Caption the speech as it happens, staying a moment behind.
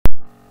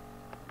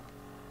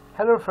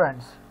Hello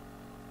friends,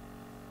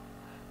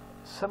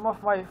 some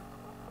of my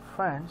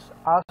friends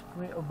asked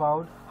me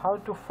about how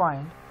to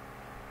find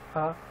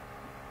a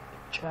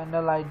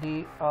channel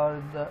ID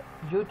or the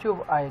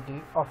YouTube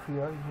ID of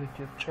your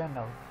YouTube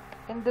channel.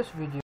 In this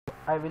video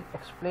I will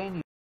explain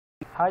you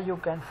how you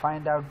can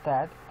find out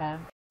that,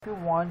 and if you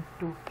want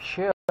to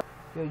share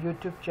your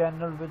YouTube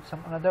channel with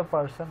some another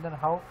person, then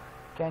how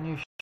can you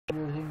share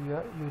using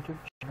your YouTube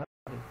channel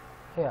ID.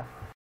 Here,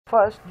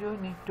 first you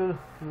need to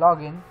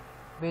log in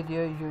with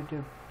your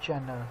YouTube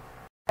channel.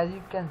 As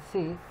you can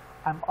see,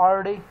 I'm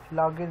already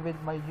logged in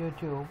with my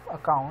YouTube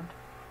account,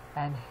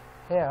 and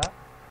here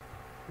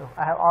look,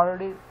 I have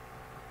already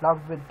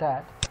logged with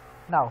that.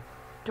 Now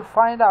to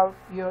find out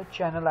your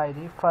channel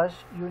ID,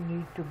 first you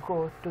need to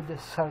go to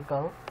this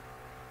circle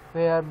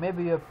where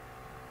maybe your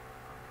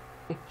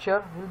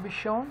picture will be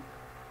shown,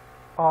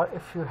 or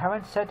if you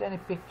haven't set any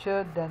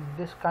picture, then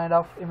this kind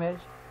of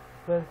image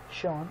will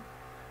shown.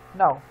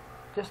 Now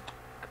just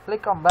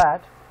click on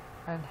that,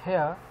 and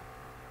here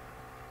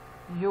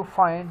you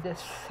find this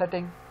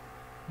setting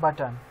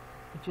button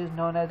which is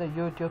known as the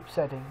YouTube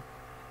setting.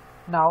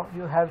 Now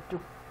you have to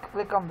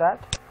click on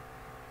that.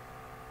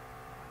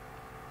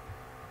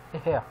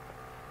 Here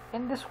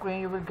in this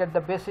screen you will get the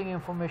basic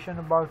information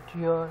about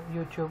your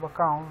YouTube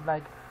account,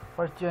 like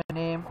what's your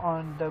name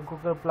on the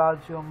Google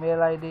Plus, your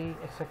mail ID,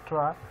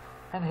 etc.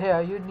 And here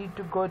you need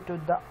to go to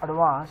the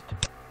advanced.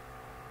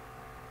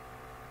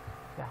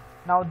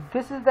 Now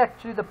this is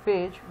actually the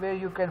page where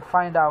you can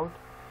find out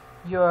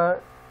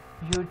your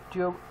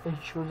YouTube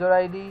user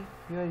ID,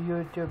 your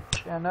YouTube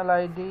channel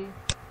ID,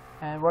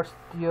 and what's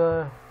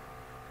your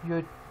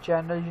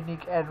channel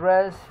unique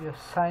address, your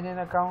sign-in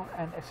account,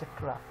 and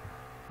etc.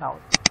 Now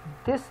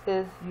this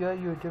is your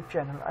YouTube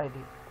channel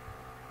ID.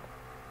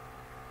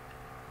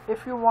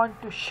 If you want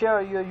to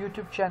share your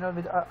YouTube channel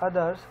with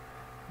others,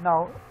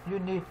 now you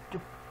need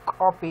to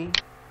copy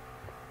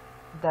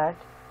that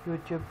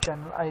YouTube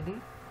channel ID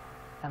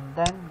and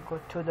then go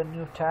to the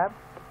new tab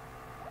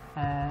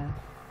and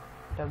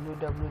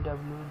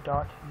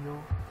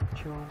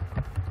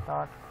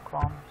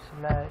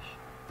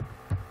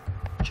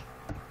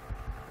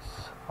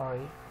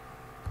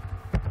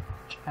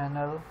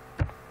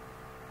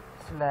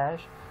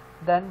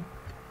then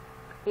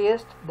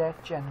paste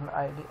that channel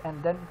ID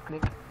and then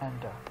click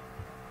enter.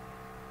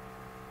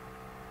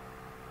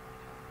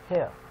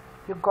 Here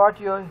you got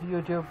your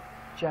YouTube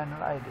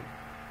channel ID.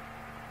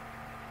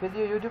 With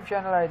your YouTube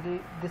channel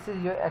ID, this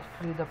is your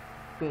actually the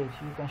page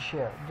you can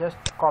share. Just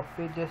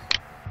copy this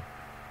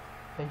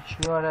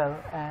URL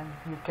and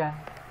you can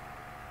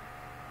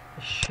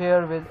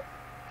share with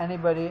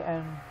anybody,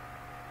 and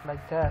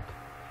like that,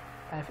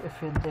 and if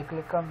they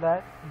click on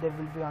that, they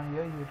will be on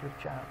your YouTube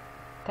channel.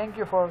 Thank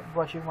you for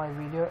watching my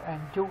video,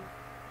 and do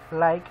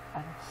like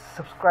and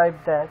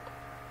subscribe that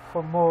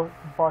for more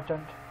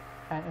important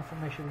and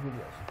information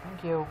videos.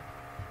 Thank you.